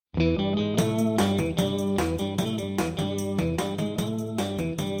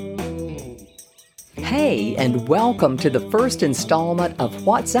Hey, and welcome to the first installment of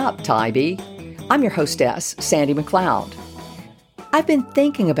What's Up, Tybee? I'm your hostess, Sandy McLeod. I've been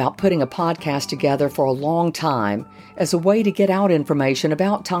thinking about putting a podcast together for a long time as a way to get out information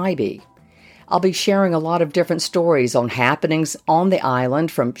about Tybee. I'll be sharing a lot of different stories on happenings on the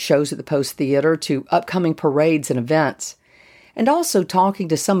island, from shows at the Post Theater to upcoming parades and events, and also talking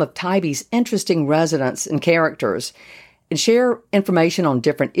to some of Tybee's interesting residents and characters, and share information on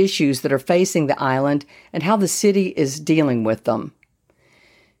different issues that are facing the island and how the city is dealing with them.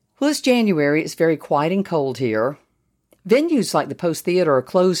 Well, this January, it's very quiet and cold here. Venues like the Post Theater are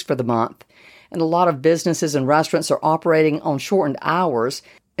closed for the month, and a lot of businesses and restaurants are operating on shortened hours,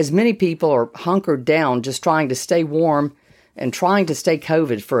 as many people are hunkered down just trying to stay warm and trying to stay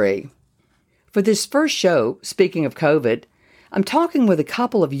COVID-free. For this first show, speaking of COVID, I'm talking with a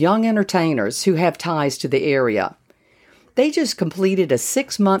couple of young entertainers who have ties to the area. They just completed a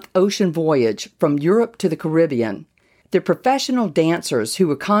 6-month ocean voyage from Europe to the Caribbean. They're professional dancers who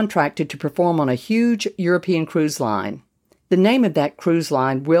were contracted to perform on a huge European cruise line. The name of that cruise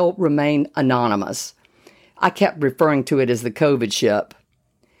line will remain anonymous. I kept referring to it as the COVID ship.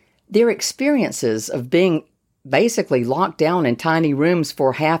 Their experiences of being basically locked down in tiny rooms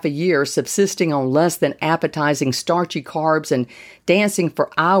for half a year, subsisting on less than appetizing starchy carbs and dancing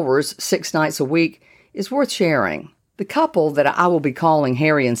for hours 6 nights a week is worth sharing. The couple that I will be calling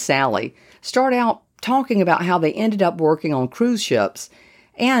Harry and Sally start out talking about how they ended up working on cruise ships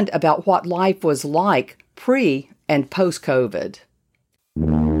and about what life was like pre- and post-COVID.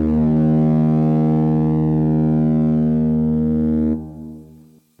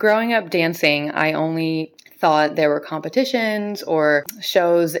 Growing up dancing, I only thought there were competitions or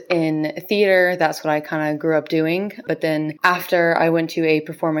shows in theater. That's what I kind of grew up doing. But then after I went to a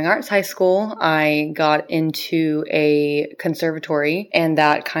performing arts high school, I got into a conservatory, and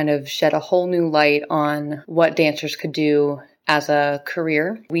that kind of shed a whole new light on what dancers could do as a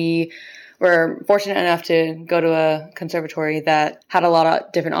career. We were fortunate enough to go to a conservatory that had a lot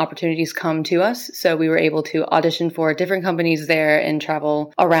of different opportunities come to us. So we were able to audition for different companies there and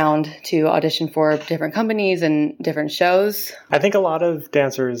travel around to audition for different companies and different shows. I think a lot of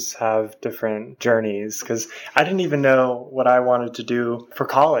dancers have different journeys, because I didn't even know what I wanted to do for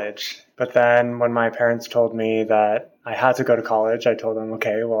college. But then when my parents told me that I had to go to college, I told them,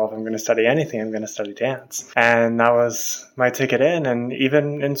 okay, well, if I'm going to study anything, I'm going to study dance. And that was my ticket in. And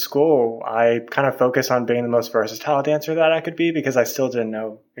even in school, I kind of focused on being the most versatile dancer that I could be, because I still didn't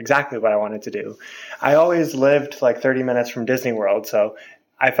know exactly what I wanted to do. I always lived like 30 minutes from Disney World, so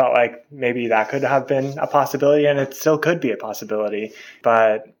I felt like maybe that could have been a possibility, and it still could be a possibility.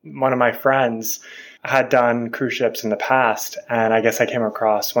 But one of my friends had done cruise ships in the past, and I guess I came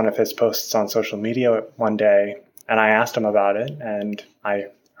across one of his posts on social media one day, and I asked him about it, and I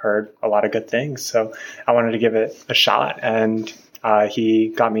heard a lot of good things. So I wanted to give it a shot, and he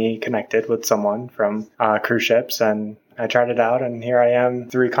got me connected with someone from cruise ships, and I tried it out, and here I am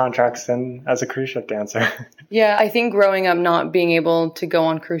 3 contracts in as a cruise ship dancer. Yeah, I think growing up not being able to go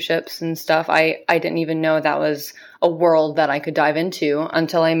on cruise ships and stuff, I didn't even know that was a world that I could dive into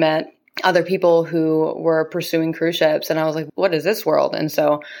until I met other people who were pursuing cruise ships. And I was like, what is this world? And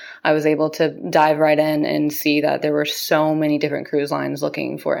so I was able to dive right in and see that there were so many different cruise lines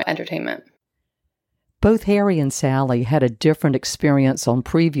looking for entertainment. Both Harry and Sally had a different experience on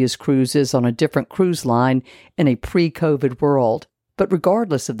previous cruises on a different cruise line in a pre-COVID world. But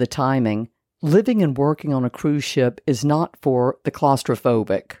regardless of the timing, living and working on a cruise ship is not for the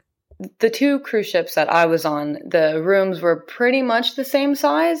claustrophobic. The 2 cruise ships that I was on, the rooms were pretty much the same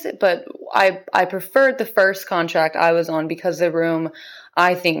size, but I preferred the first contract I was on because the room,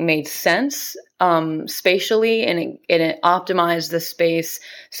 I think, made sense spatially, and it optimized the space.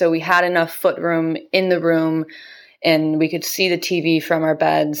 So we had enough footroom in the room, and we could see the TV from our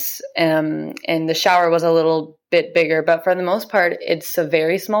beds, and the shower was a little bit bigger. But for the most part, it's a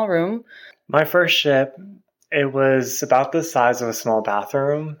very small room. My first ship, it was about the size of a small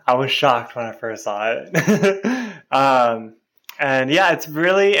bathroom. I was shocked when I first saw it. And yeah, it's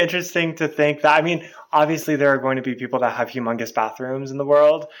really interesting to think that, I mean, obviously there are going to be people that have humongous bathrooms in the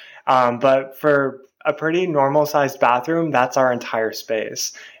world. But for a pretty normal sized bathroom, that's our entire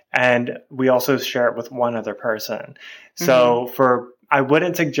space. And we also share it with one other person. So I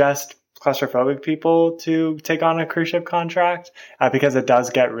wouldn't suggest claustrophobic people to take on a cruise ship contract because it does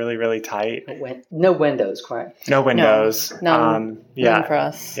get really, really tight. No windows, correct? No windows. None for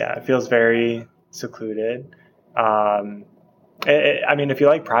us. Yeah, it feels very secluded. I mean, if you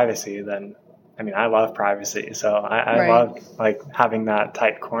like privacy, then, I mean, I love privacy. So I love like having that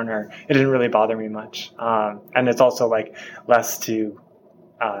tight corner. It didn't really bother me much. And it's also like less to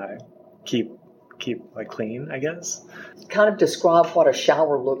keep keep like clean, I guess. Kind of describe what a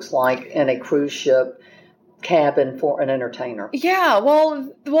shower looks like in a cruise ship cabin for an entertainer. Yeah,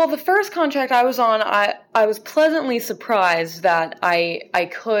 well, the first contract I was on, I was pleasantly surprised that I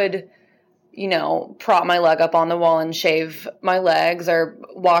could, prop my leg up on the wall and shave my legs or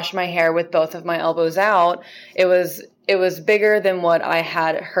wash my hair with both of my elbows out. It was bigger than what I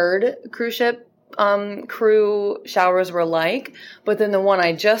had heard cruise ship crew showers were like, but then the one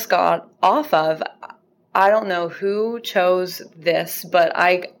I just got off of, I don't know who chose this, but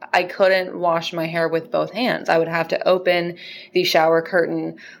I couldn't wash my hair with both hands. I would have to open the shower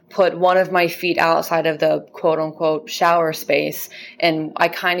curtain, put one of my feet outside of the quote unquote shower space, and I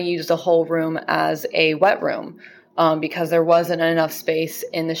kind of used the whole room as a wet room because there wasn't enough space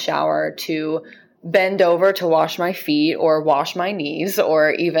in the shower to bend over to wash my feet or wash my knees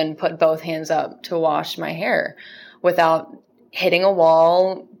or even put both hands up to wash my hair without hitting a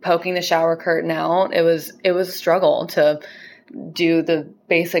wall, poking the shower curtain out. It was a struggle to do the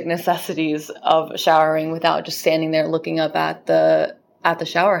basic necessities of showering without just standing there looking up at the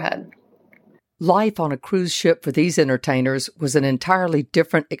shower head. Life on a cruise ship for these entertainers was an entirely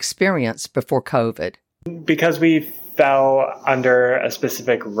different experience before COVID. Because we fell under a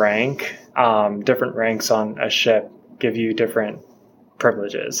specific rank, different ranks on a ship give you different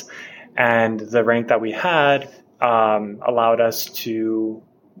privileges. And the rank that we had allowed us to,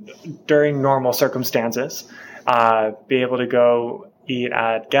 during normal circumstances, be able to go eat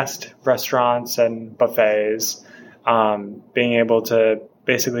at guest restaurants and buffets, being able to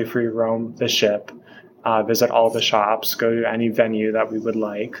basically free roam the ship, visit all the shops, go to any venue that we would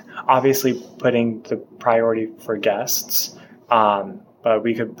like, obviously putting the priority for guests, but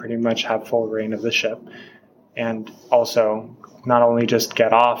we could pretty much have full reign of the ship. And also not only just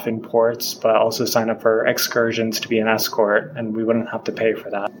get off in ports, but also sign up for excursions to be an escort, and we wouldn't have to pay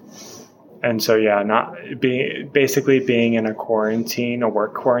for that. And so, basically being in a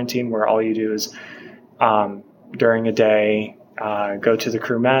work quarantine, where all you do is during a day, go to the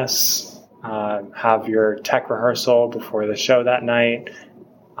crew mess, have your tech rehearsal before the show that night,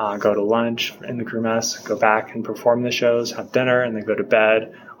 go to lunch in the crew mess, go back and perform the shows, have dinner, and then go to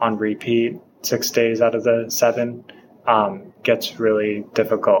bed on repeat 6 days out of the 7. Gets really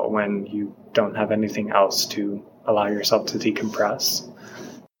difficult when you don't have anything else to allow yourself to decompress.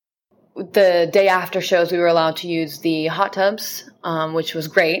 The day after shows, we were allowed to use the hot tubs, which was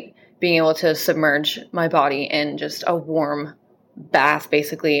great. Being able to submerge my body in just a warm bath,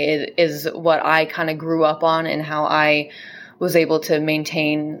 basically, is what I kind of grew up on and how I was able to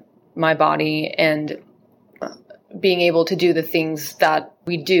maintain my body. And being able to do the things that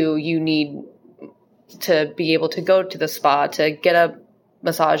we do, you need to be able to go to the spa, to get a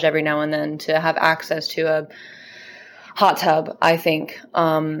massage every now and then, to have access to a hot tub, I think.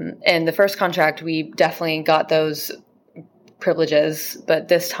 And the first contract, we definitely got those privileges, but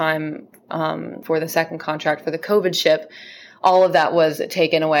this time for the second contract for the COVID ship, all of that was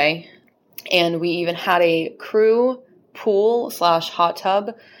taken away. And we even had a crew pool/hot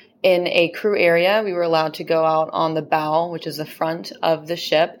tub in a crew area. We were allowed to go out on the bow, which is the front of the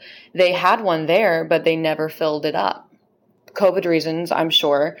ship. They had one there, but they never filled it up. COVID reasons, I'm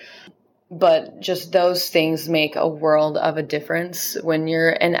sure. But just those things make a world of a difference when you're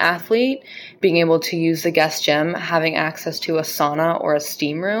an athlete. Being able to use the guest gym, having access to a sauna or a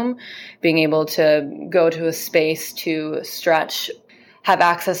steam room, being able to go to a space to stretch, have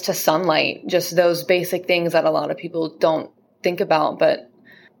access to sunlight, just those basic things that a lot of people don't think about. But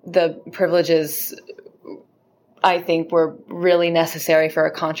the privileges, I think, were really necessary for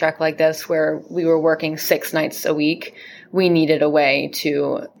a contract like this where we were working 6 nights a week. We needed a way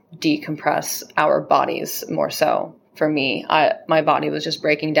to decompress our bodies more so. For me, my body was just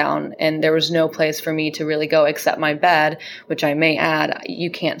breaking down, and there was no place for me to really go except my bed, which I may add, you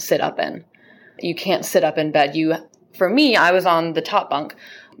can't sit up in. You can't sit up in bed. For me, I was on the top bunk,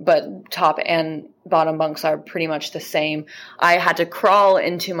 but top and bottom bunks are pretty much the same. I had to crawl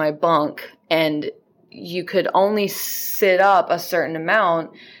into my bunk, and you could only sit up a certain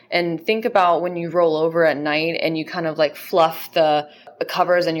amount. And think about when you roll over at night and you kind of like fluff the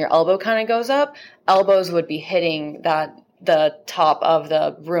covers and your elbow kind of goes up, elbows would be hitting the top of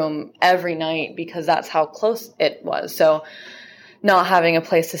the room every night because that's how close it was. So not having a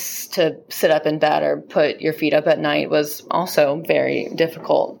place to sit up in bed or put your feet up at night was also very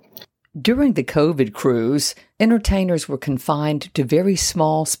difficult. During the COVID cruise, entertainers were confined to very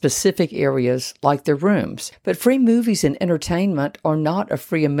small, specific areas like their rooms. But free movies and entertainment are not a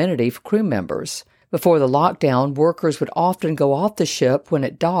free amenity for crew members. Before the lockdown, workers would often go off the ship when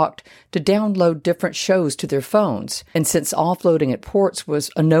it docked to download different shows to their phones. And since offloading at ports was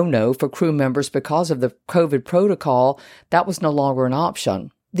a no-no for crew members because of the COVID protocol, that was no longer an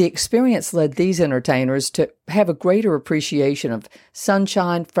option. The experience led these entertainers to have a greater appreciation of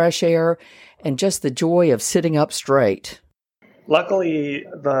sunshine, fresh air, and just the joy of sitting up straight. Luckily,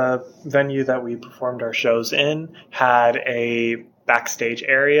 the venue that we performed our shows in had a backstage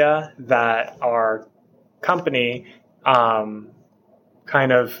area that our company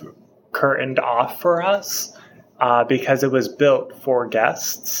kind of curtained off for us because it was built for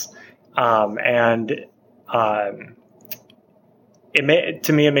guests. To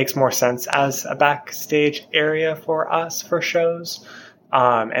me, it makes more sense as a backstage area for us for shows.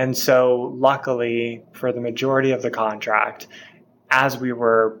 And so luckily for the majority of the contract, as we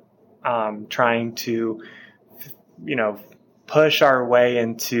were trying to, push our way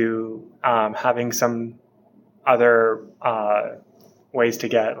into having some other ways to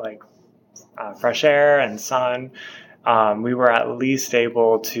get fresh air and sun, we were at least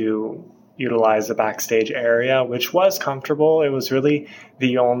able to utilize the backstage area, which was comfortable. It was really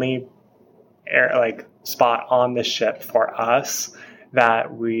the only spot on the ship for us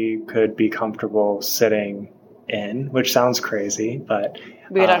that we could be comfortable sitting in, which sounds crazy, but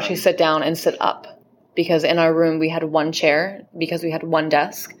we would actually sit down and sit up, because in our room we had one chair because we had one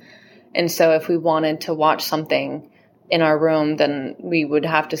desk. And so if we wanted to watch something in our room, then we would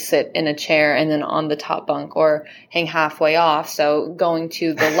have to sit in a chair and then on the top bunk or hang halfway off. So going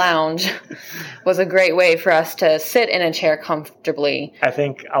to the lounge was a great way for us to sit in a chair comfortably. I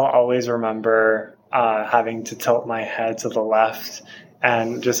think I'll always remember having to tilt my head to the left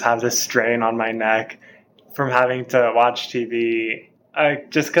and just have this strain on my neck from having to watch TV,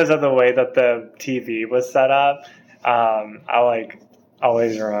 just because of the way that the TV was set up. I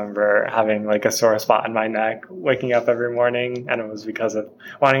always remember having a sore spot in my neck, waking up every morning, and it was because of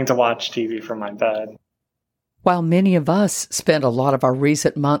wanting to watch TV from my bed. While many of us spent a lot of our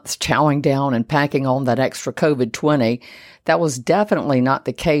recent months chowing down and packing on that extra COVID-20, that was definitely not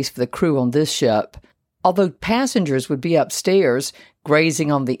the case for the crew on this ship. Although passengers would be upstairs,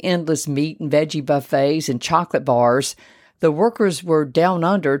 grazing on the endless meat and veggie buffets and chocolate bars, the workers were down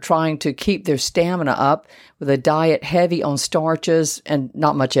under trying to keep their stamina up with a diet heavy on starches and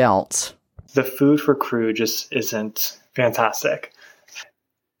not much else. The food for crew just isn't fantastic.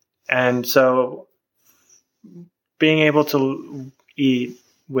 And so being able to eat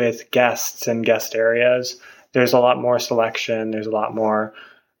with guests in guest areas, there's a lot more selection. There's a lot more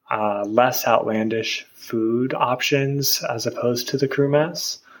less outlandish food options as opposed to the crew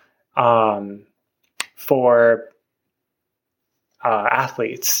mess. For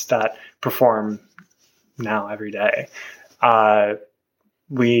athletes that perform now every day,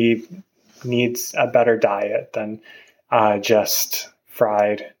 we need a better diet than just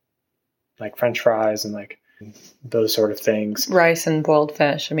fried, French fries and those sort of things. Rice and boiled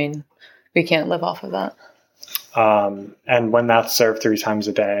fish. I mean, we can't live off of that. And when that's served 3 times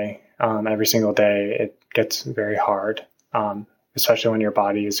a day, every single day, it gets very hard, especially when your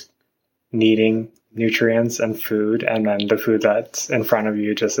body is needing nutrients and food, and then the food that's in front of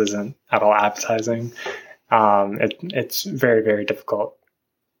you just isn't at all appetizing. It's very, very difficult.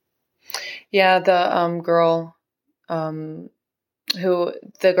 Yeah, the girl on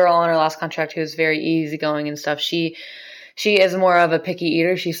our last contract, who was very easygoing and stuff, she is more of a picky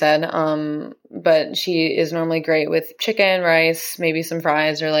eater, she said, but she is normally great with chicken, rice, maybe some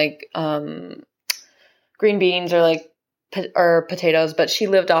fries, or green beans, or potatoes, but she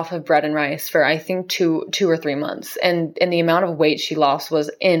lived off of bread and rice for, I think, two or 3 months. And the amount of weight she lost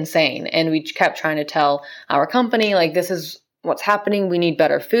was insane. And we kept trying to tell our company, this is what's happening. We need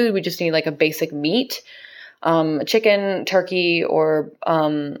better food. We just need a basic meat, chicken, turkey, or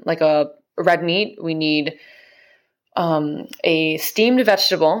a red meat. We need a steamed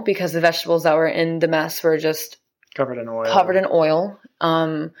vegetable, because the vegetables that were in the mess were just covered in oil.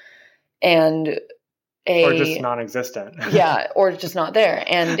 And or just non-existent. Yeah, or just not there.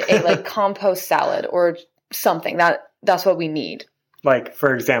 And a compost salad or something. That's what we need.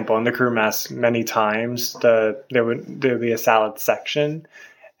 For example, in the crew mess, many times there would be a salad section.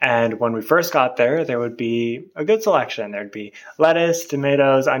 And when we first got there, there would be a good selection. There'd be lettuce,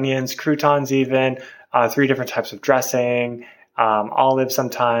 tomatoes, onions, croutons even, 3 different types of dressing, olives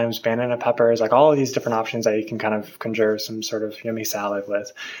sometimes, banana peppers, all of these different options that you can kind of conjure some sort of yummy salad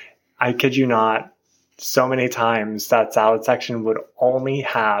with. I kid you not, so many times that salad section would only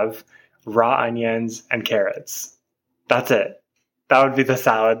have raw onions and carrots. That's it. That would be the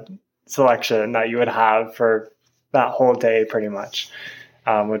salad selection that you would have for that whole day, pretty much.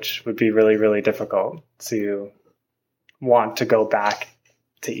 which would be really, really difficult to want to go back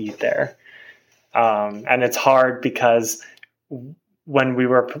to eat there. And it's hard because when we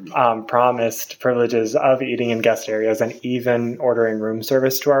were promised privileges of eating in guest areas and even ordering room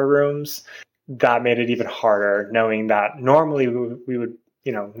service to our rooms, that made it even harder, knowing that normally we would,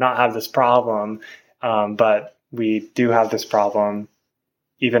 not have this problem, but we do have this problem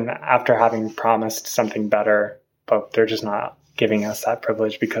even after having promised something better, but they're just not giving us that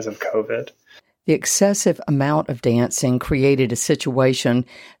privilege because of COVID. The excessive amount of dancing created a situation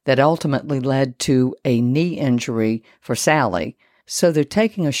that ultimately led to a knee injury for Sally. So they're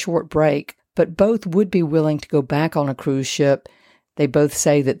taking a short break, but both would be willing to go back on a cruise ship. They both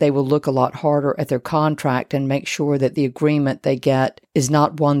say that they will look a lot harder at their contract and make sure that the agreement they get is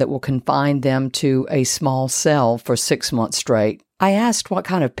not one that will confine them to a small cell for 6 months straight. I asked what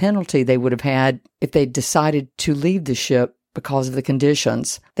kind of penalty they would have had if they decided to leave the ship because of the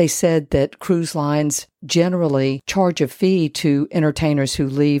conditions. They said that cruise lines generally charge a fee to entertainers who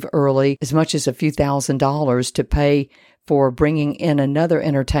leave early, as much as a few $1,000s to pay for bringing in another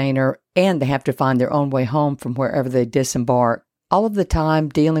entertainer, and they have to find their own way home from wherever they disembark. All of the time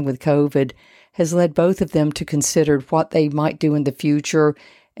dealing with COVID has led both of them to consider what they might do in the future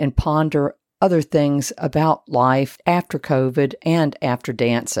and ponder other things about life after COVID and after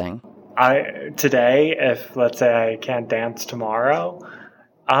dancing. Today, if let's say I can't dance tomorrow,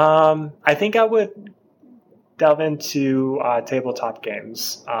 I think I would delve into tabletop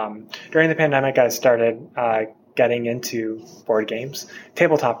games. During the pandemic, I started getting into board games,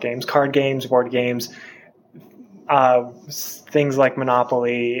 tabletop games, card games, board games, things like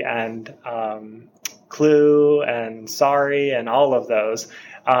Monopoly and Clue and Sorry and all of those.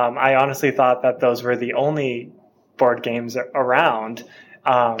 I honestly thought that those were the only board games around.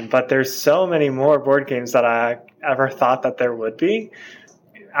 But there's so many more board games that I ever thought that there would be.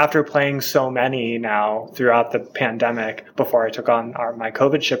 After playing so many now throughout the pandemic, before I took on my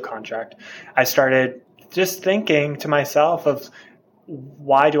COVID ship contract, I started just thinking to myself of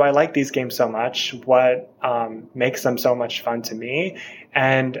why do I like these games so much? What makes them so much fun to me?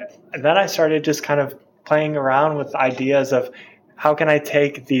 And then I started just kind of playing around with ideas of how can I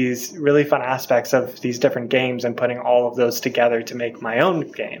take these really fun aspects of these different games and putting all of those together to make my own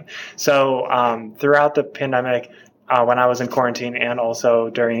game? So throughout the pandemic, when I was in quarantine and also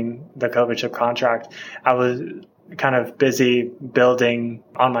during the COVID ship contract, I was kind of busy building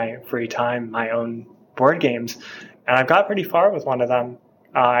on my free time my own board games. And I've got pretty far with one of them.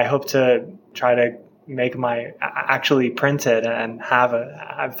 I hope to try to make my actually printed and have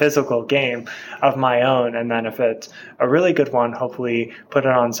a physical game of my own. And then if it's a really good one, hopefully put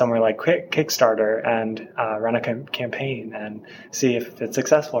it on somewhere like Kickstarter and run a campaign and see if it's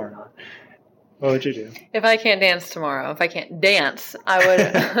successful or not. What would you do? If I can't dance tomorrow, if I can't dance, I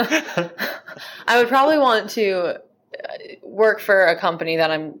would, I would probably want to work for a company that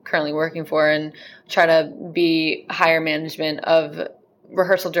I'm currently working for and try to be higher management of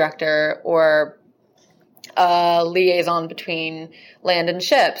rehearsal director or liaison between land and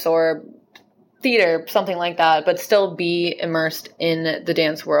ships or theater, something like that, but still be immersed in the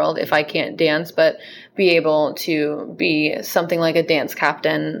dance world if I can't dance, but be able to be something like a dance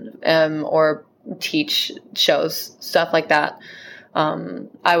captain or teach shows, stuff like that.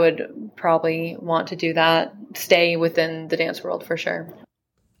 I would probably want to do that, stay within the dance world for sure.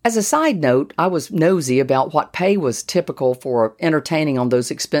 As a side note, I was nosy about what pay was typical for entertaining on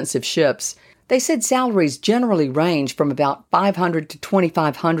those expensive ships. They said salaries generally range from about $500 to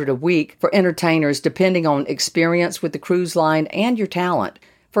 $2,500 a week for entertainers, depending on experience with the cruise line and your talent.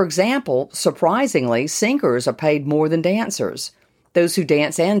 For example, surprisingly, singers are paid more than dancers. Those who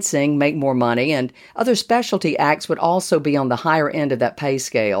dance and sing make more money, and other specialty acts would also be on the higher end of that pay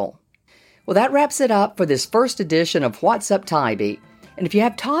scale. Well, that wraps it up for this first edition of What's Up Tybee. And if you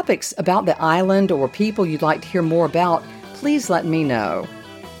have topics about the island or people you'd like to hear more about, please let me know.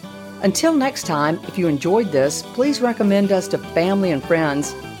 Until next time, if you enjoyed this, please recommend us to family and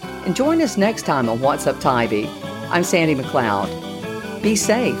friends. And join us next time on What's Up Tybee. I'm Sandy McLeod. Be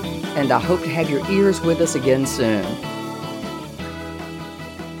safe, and I hope to have your ears with us again soon.